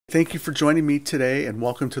Thank you for joining me today and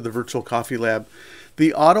welcome to the Virtual Coffee Lab.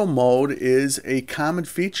 The auto mode is a common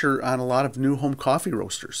feature on a lot of new home coffee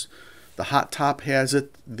roasters. The Hot Top has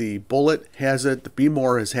it, the Bullet has it, the Be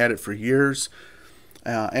More has had it for years,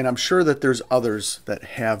 and I'm sure that there's others that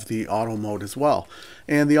have the auto mode as well.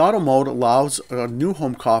 And the auto mode allows a new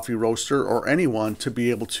home coffee roaster or anyone to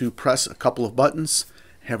be able to press a couple of buttons,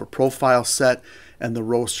 have a profile set, and the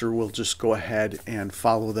roaster will just go ahead and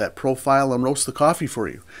follow that profile and roast the coffee for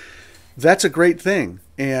you. That's a great thing.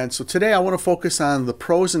 And so today I want to focus on the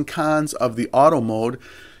pros and cons of the auto mode.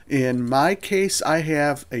 In my case, I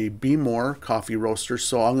have a Be More coffee roaster,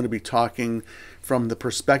 so I'm going to be talking from the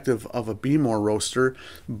perspective of a Be More roaster.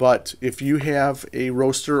 But if you have a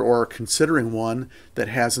roaster or are considering one that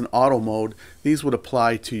has an auto mode, these would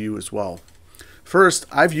apply to you as well. First,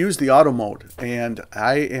 I've used the auto mode and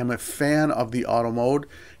I am a fan of the auto mode,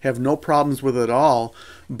 have no problems with it at all,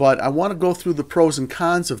 but I want to go through the pros and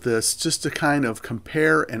cons of this just to kind of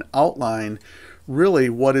compare and outline really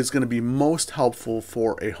what is going to be most helpful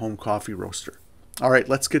for a home coffee roaster. All right,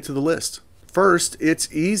 let's get to the list. First,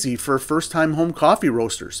 it's easy for first-time home coffee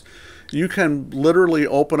roasters. You can literally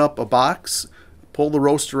open up a box, pull the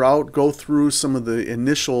roaster out, go through some of the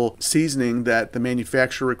initial seasoning that the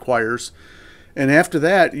manufacturer requires, and after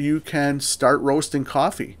that, you can start roasting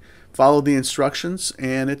coffee. Follow the instructions,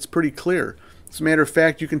 and it's pretty clear. As a matter of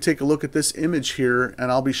fact, you can take a look at this image here, and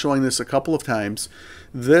I'll be showing this a couple of times.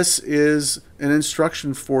 This is an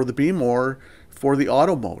instruction for the Be More for the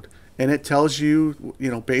auto mode, and it tells you,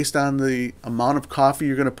 based on the amount of coffee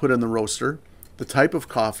you're going to put in the roaster, the type of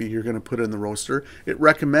coffee you're going to put in the roaster, it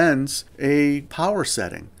recommends a power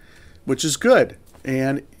setting, which is good.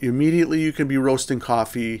 And immediately you can be roasting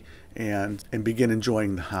coffee and begin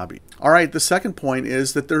enjoying the hobby. All right, the second point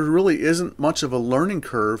is that there really isn't much of a learning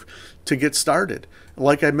curve to get started.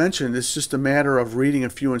 Like I mentioned, it's just a matter of reading a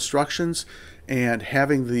few instructions and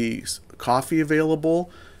having the coffee available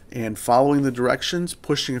and following the directions,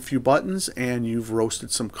 pushing a few buttons, and you've roasted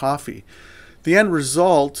some coffee. The end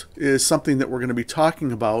result is something that we're going to be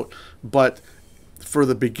talking about, but for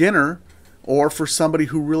the beginner, or for somebody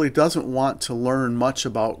who really doesn't want to learn much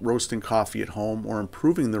about roasting coffee at home or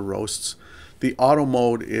improving their roasts, the auto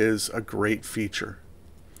mode is a great feature.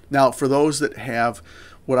 Now, for those that have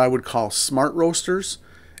what I would call smart roasters,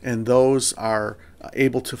 and those are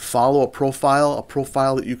able to follow a profile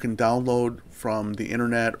that you can download from the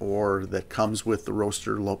internet or that comes with the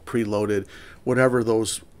roaster preloaded, whatever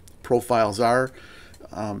those profiles are,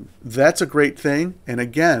 that's a great thing. And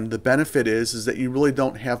again, the benefit is that you really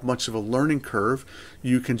don't have much of a learning curve.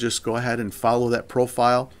 You can just go ahead and follow that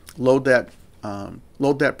profile, load that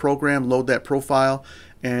program, load that profile,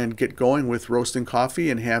 and get going with roasting coffee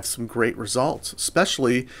and have some great results.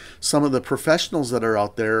 Especially some of the professionals that are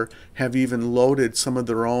out there have even loaded some of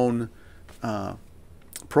their own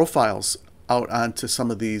profiles out onto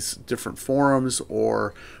some of these different forums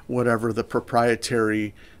or whatever the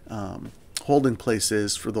proprietary holding place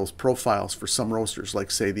is for those profiles for some roasters, like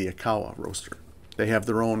say the Ikawa roaster. They have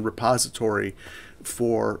their own repository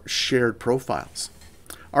for shared profiles.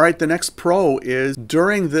 All right, the next pro is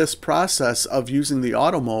during this process of using the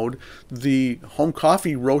auto mode, the home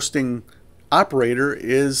coffee roasting operator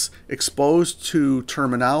is exposed to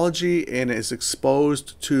terminology and is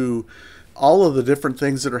exposed to all of the different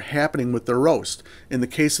things that are happening with their roast. In the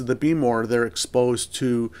case of the Be More, they're exposed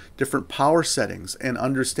to different power settings and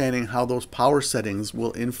understanding how those power settings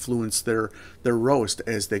will influence their roast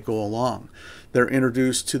as they go along. They're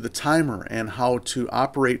introduced to the timer and how to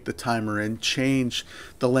operate the timer and change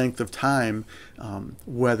the length of time,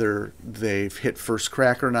 whether they've hit first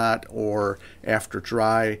crack or not, or after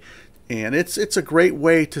dry. And it's a great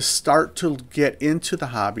way to start to get into the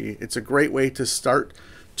hobby. It's a great way to start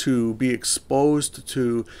to be exposed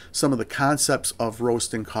to some of the concepts of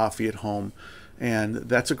roasting coffee at home, and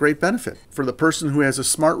that's a great benefit. For the person who has a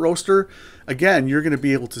smart roaster, again, you're going to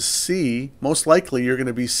be able to see, most likely you're going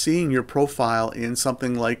to be seeing your profile in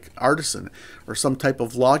something like Artisan or some type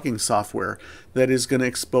of logging software that is going to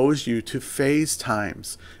expose you to phase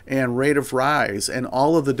times and rate of rise and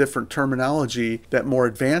all of the different terminology that more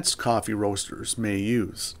advanced coffee roasters may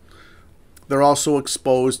use. They're also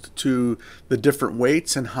exposed to the different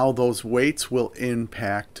weights and how those weights will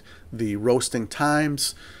impact the roasting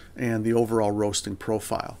times and the overall roasting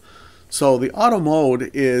profile. So the auto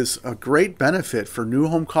mode is a great benefit for new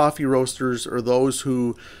home coffee roasters or those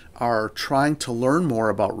who are trying to learn more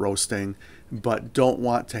about roasting but don't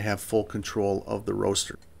want to have full control of the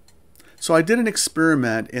roaster. So I did an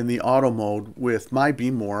experiment in the auto mode with my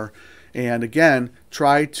Be More, and again,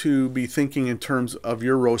 try to be thinking in terms of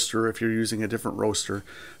your roaster if you're using a different roaster.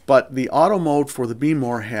 But the auto mode for the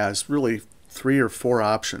Beemore has really 3 or 4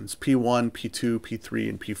 options: P1, P2, P3,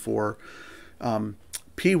 and P4.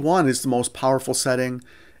 P1 is the most powerful setting,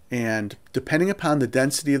 and depending upon the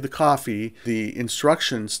density of the coffee, the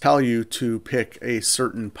instructions tell you to pick a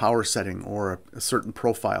certain power setting or a certain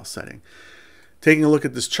profile setting. Taking a look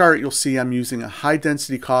at this chart, you'll see I'm using a high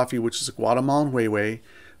density coffee, which is a Guatemalan Huehue.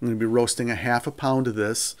 I'm going to be roasting a half a pound of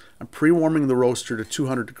this. I'm pre-warming the roaster to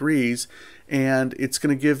 200 degrees, and it's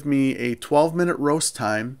going to give me a 12-minute roast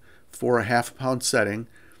time for a half a pound setting.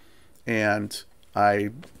 And I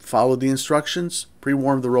followed the instructions,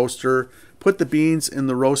 pre-warmed the roaster, put the beans in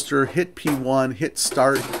the roaster, hit P1, hit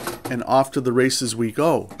start, and off to the races we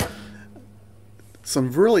go.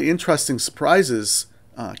 Some really interesting surprises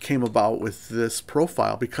came about with this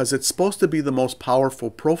profile, because it's supposed to be the most powerful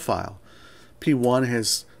profile. P1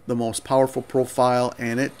 has the most powerful profile,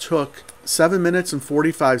 and it took 7 minutes and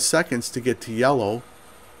 45 seconds to get to yellow.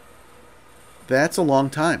 That's a long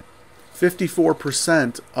time.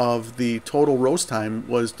 54% of the total roast time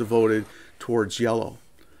was devoted towards yellow.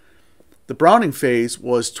 The browning phase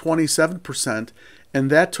was 27%, and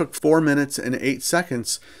that took 4 minutes and 8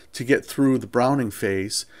 seconds to get through the browning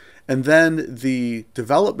phase. And then the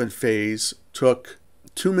development phase took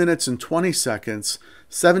 2 minutes and 20 seconds.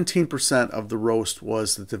 17% of the roast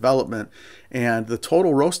was the development, and the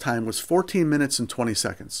total roast time was 14 minutes and 20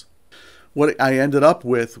 seconds. What I ended up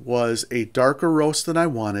with was a darker roast than I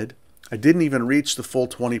wanted. I didn't even reach the full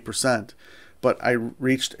 20%, but I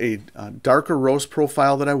reached a darker roast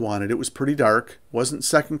profile that I wanted. It was pretty dark, wasn't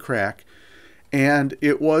second crack, and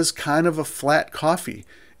it was kind of a flat coffee.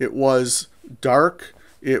 It was dark,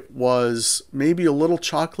 it was maybe a little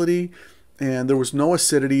chocolatey, and there was no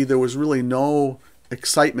acidity. There was really no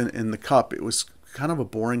excitement in the cup. It was kind of a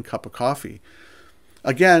boring cup of coffee.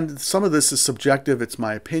 Again, some of this is subjective, it's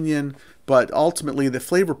my opinion, but ultimately the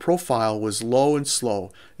flavor profile was low and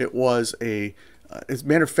slow. It was as a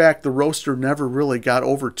matter of fact, the roaster never really got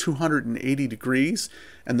over 280 degrees,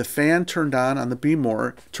 and the fan turned on the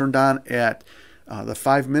Beemore, turned on at the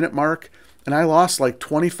 5-minute mark, and I lost like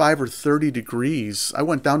 25 or 30 degrees. I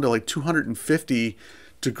went down to like 250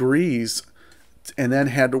 degrees and then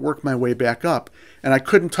had to work my way back up. And I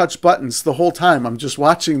couldn't touch buttons the whole time. I'm just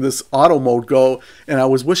watching this auto mode go, and I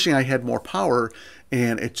was wishing I had more power,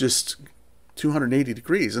 and it just 280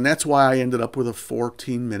 degrees. And that's why I ended up with a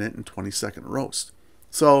 14-minute and 20-second roast.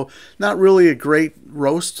 So not really a great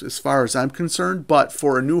roast as far as I'm concerned, but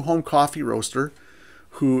for a new home coffee roaster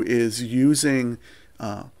who is using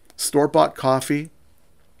store-bought coffee,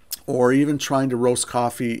 or even trying to roast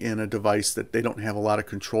coffee in a device that they don't have a lot of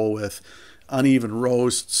control with, uneven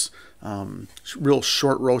roasts, real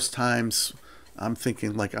short roast times. I'm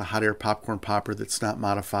thinking like a hot air popcorn popper that's not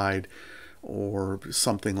modified or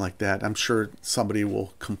something like that. I'm sure somebody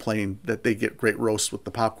will complain that they get great roasts with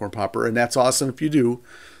the popcorn popper, and that's awesome if you do.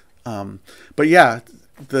 But yeah,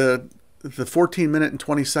 the 14-minute and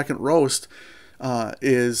 20-second roast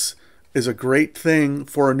is a great thing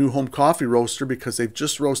for a new home coffee roaster because they've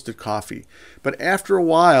just roasted coffee. But after a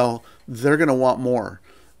while, they're going to want more.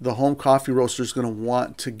 The home coffee roaster is going to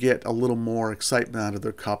want to get a little more excitement out of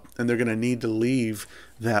their cup, and they're going to need to leave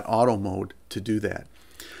that auto mode to do that.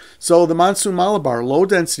 So the Monsoon Malabar low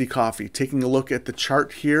density coffee, taking a look at the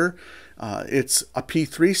chart here, it's a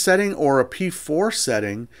P3 setting or a P4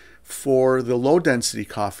 setting for the low density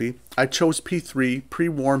coffee. I chose P3,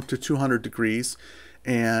 pre-warmed to 200 degrees,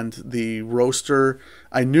 and the roaster,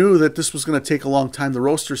 I knew that this was going to take a long time. The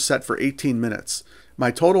roaster's set for 18 minutes. My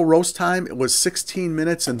total roast time was 16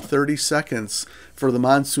 minutes and 30 seconds for the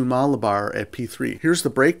Monsoon Malabar at P3. Here's the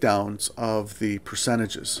breakdowns of the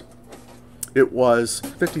percentages. It was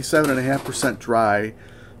 57.5% dry,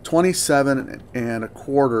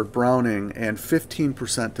 27.25% browning, and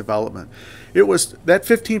 15% development. It was that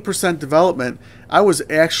 15% development, I was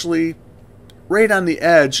actually right on the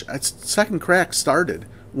edge. Second crack started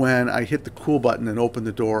when I hit the cool button and opened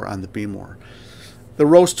the door on the Beemore. The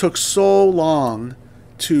roast took so long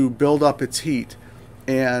to build up its heat,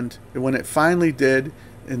 and when it finally did,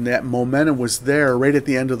 and that momentum was there right at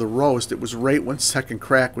the end of the roast, it was right when second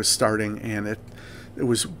crack was starting, and it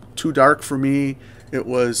was too dark for me. It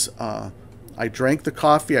was I drank the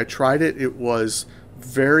coffee, I tried it, it was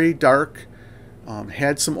very dark,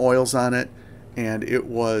 had some oils on it, and it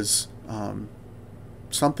was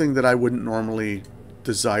something that I wouldn't normally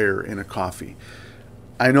desire in a coffee.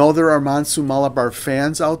 I know there are Monsoon Malabar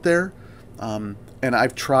fans out there, and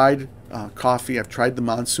I've tried coffee. I've tried the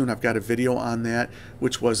Monsoon. I've got a video on that,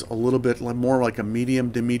 which was a little bit more like a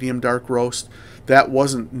medium to medium dark roast. That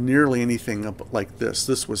wasn't nearly anything like this.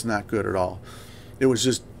 This was not good at all. It was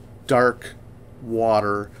just dark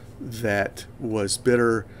water that was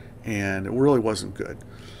bitter, and it really wasn't good.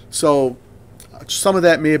 So some of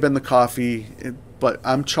that may have been the coffee, but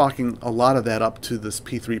I'm chalking a lot of that up to this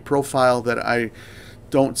P3 profile that I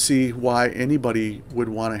don't see why anybody would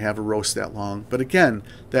want to have a roast that long. But again,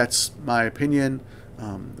 that's my opinion.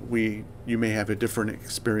 You may have a different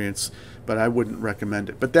experience, but I wouldn't recommend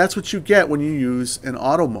it. But that's what you get when you use an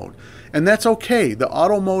auto mode. And that's okay. The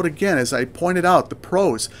auto mode, again, as I pointed out, the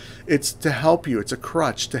pros, it's to help you. It's a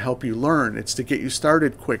crutch to help you learn. It's to get you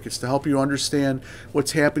started quick. It's to help you understand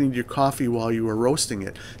what's happening to your coffee while you are roasting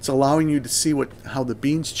it. It's allowing you to see how the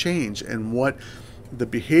beans change and what the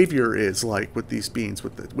behavior is like with these beans,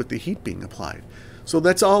 with the heat being applied. So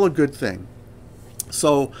that's all a good thing.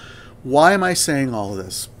 So why am I saying all of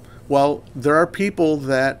this? Well, there are people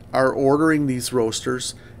that are ordering these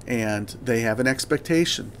roasters and they have an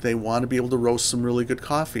expectation. They want to be able to roast some really good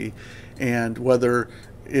coffee, and whether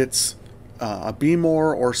it's a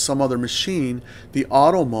Beemore or some other machine, the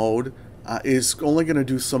auto mode is only going to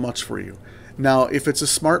do so much for you. Now, if it's a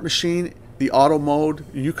smart machine, the auto mode,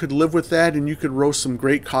 you could live with that, and you could roast some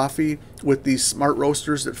great coffee with these smart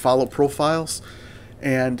roasters that follow profiles,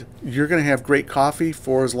 and you're going to have great coffee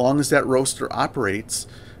for as long as that roaster operates.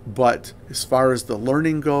 But as far as the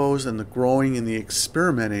learning goes and the growing and the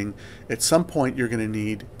experimenting, at some point you're going to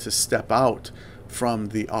need to step out from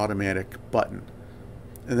the automatic button.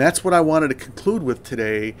 And that's what I wanted to conclude with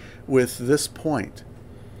today with this point.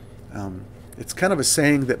 It's kind of a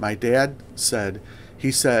saying that my dad said.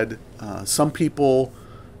 He said, some people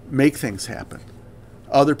make things happen.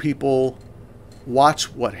 Other people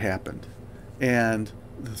watch what happened. And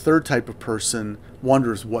the third type of person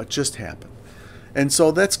wonders what just happened. And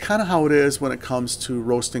so that's kind of how it is when it comes to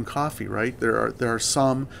roasting coffee, right? There are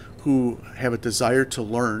some who have a desire to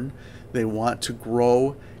learn. They want to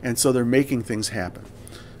grow, and so they're making things happen.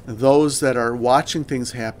 Those that are watching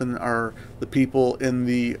things happen are the people in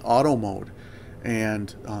the auto mode.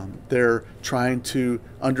 And they're trying to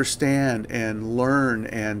understand and learn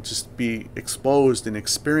and just be exposed and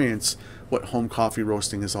experience what home coffee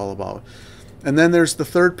roasting is all about. And then there's the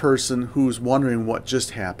third person who's wondering what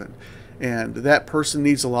just happened. And that person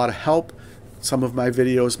needs a lot of help. Some of my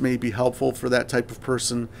videos may be helpful for that type of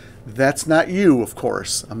person. That's not you, of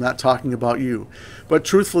course. I'm not talking about you. But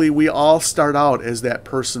truthfully, we all start out as that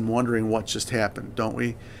person wondering what just happened, don't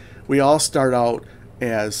we? We all start out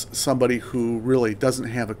as somebody who really doesn't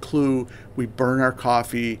have a clue. We burn our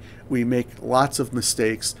coffee, we make lots of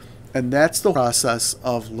mistakes, and that's the process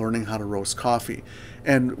of learning how to roast coffee.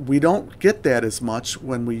 And we don't get that as much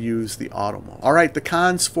when we use the auto mode. All right, the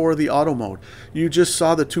cons for the auto mode. You just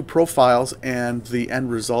saw the two profiles and the end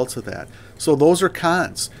results of that. So those are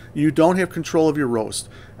cons. You don't have control of your roast.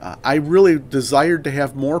 I really desired to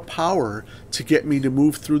have more power to get me to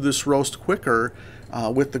move through this roast quicker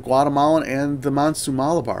with the Guatemalan and the Monsoon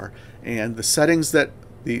Malabar, and the settings that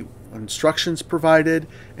the instructions provided,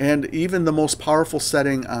 and even the most powerful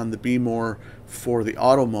setting on the Beemore for the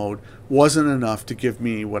auto mode wasn't enough to give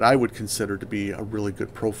me what I would consider to be a really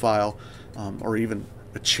good profile, or even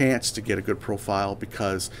a chance to get a good profile,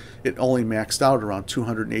 because it only maxed out around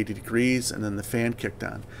 280 degrees and then the fan kicked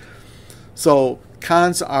on. So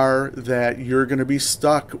cons are that you're going to be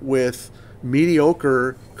stuck with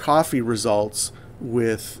mediocre coffee results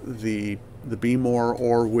with the Beemore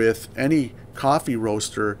or with any coffee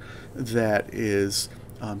roaster that is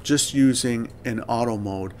just using an auto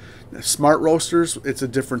mode. Smart roasters, it's a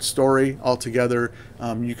different story altogether.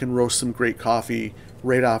 You can roast some great coffee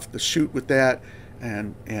right off the chute with that,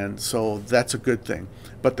 and so that's a good thing.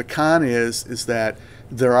 But the con is that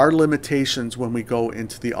there are limitations when we go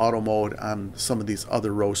into the auto mode on some of these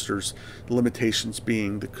other roasters. The limitations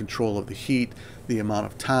being the control of the heat, the amount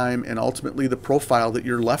of time, and ultimately the profile that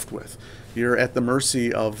you're left with. You're at the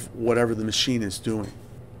mercy of whatever the machine is doing.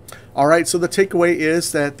 All right, so the takeaway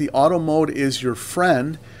is that the auto mode is your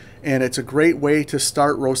friend, and it's a great way to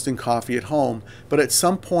start roasting coffee at home. But at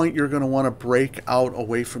some point, you're going to want to break out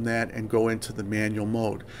away from that and go into the manual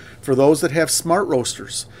mode. For those that have smart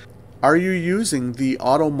roasters, are you using the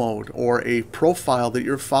auto mode or a profile that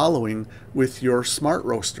you're following with your smart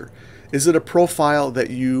roaster? Is it a profile that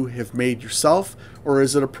you have made yourself, or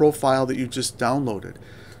is it a profile that you just downloaded?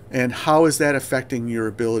 And how is that affecting your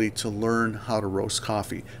ability to learn how to roast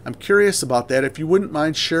coffee? I'm curious about that. If you wouldn't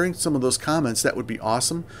mind sharing some of those comments, that would be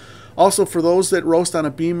awesome. Also, for those that roast on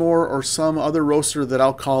a Beemore or some other roaster that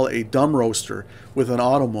I'll call a dumb roaster with an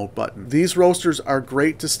auto mode button, these roasters are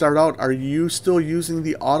great to start out. Are you still using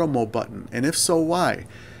the auto mode button? And if so, why?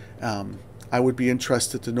 I would be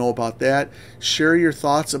interested to know about that. Share your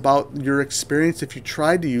thoughts about your experience if you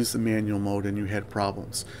tried to use the manual mode and you had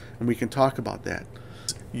problems, and we can talk about that.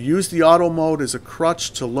 use the auto mode as a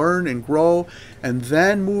crutch to learn and grow, and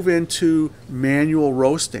then move into manual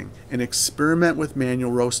roasting and experiment with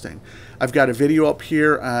manual roasting. I've got a video up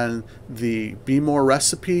here on the Be More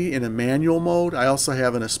recipe in a manual mode. I also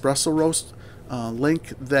have an espresso roast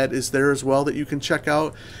link that is there as well that you can check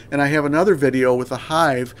out. And I have another video with a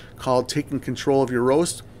hive called Taking Control of Your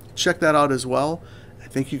Roast. Check that out as well.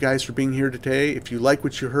 Thank you guys for being here today. If you like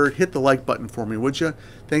what you heard, hit the like button for me, would you?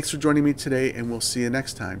 Thanks for joining me today, and we'll see you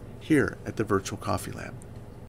next time here at the Virtual Coffee Lab.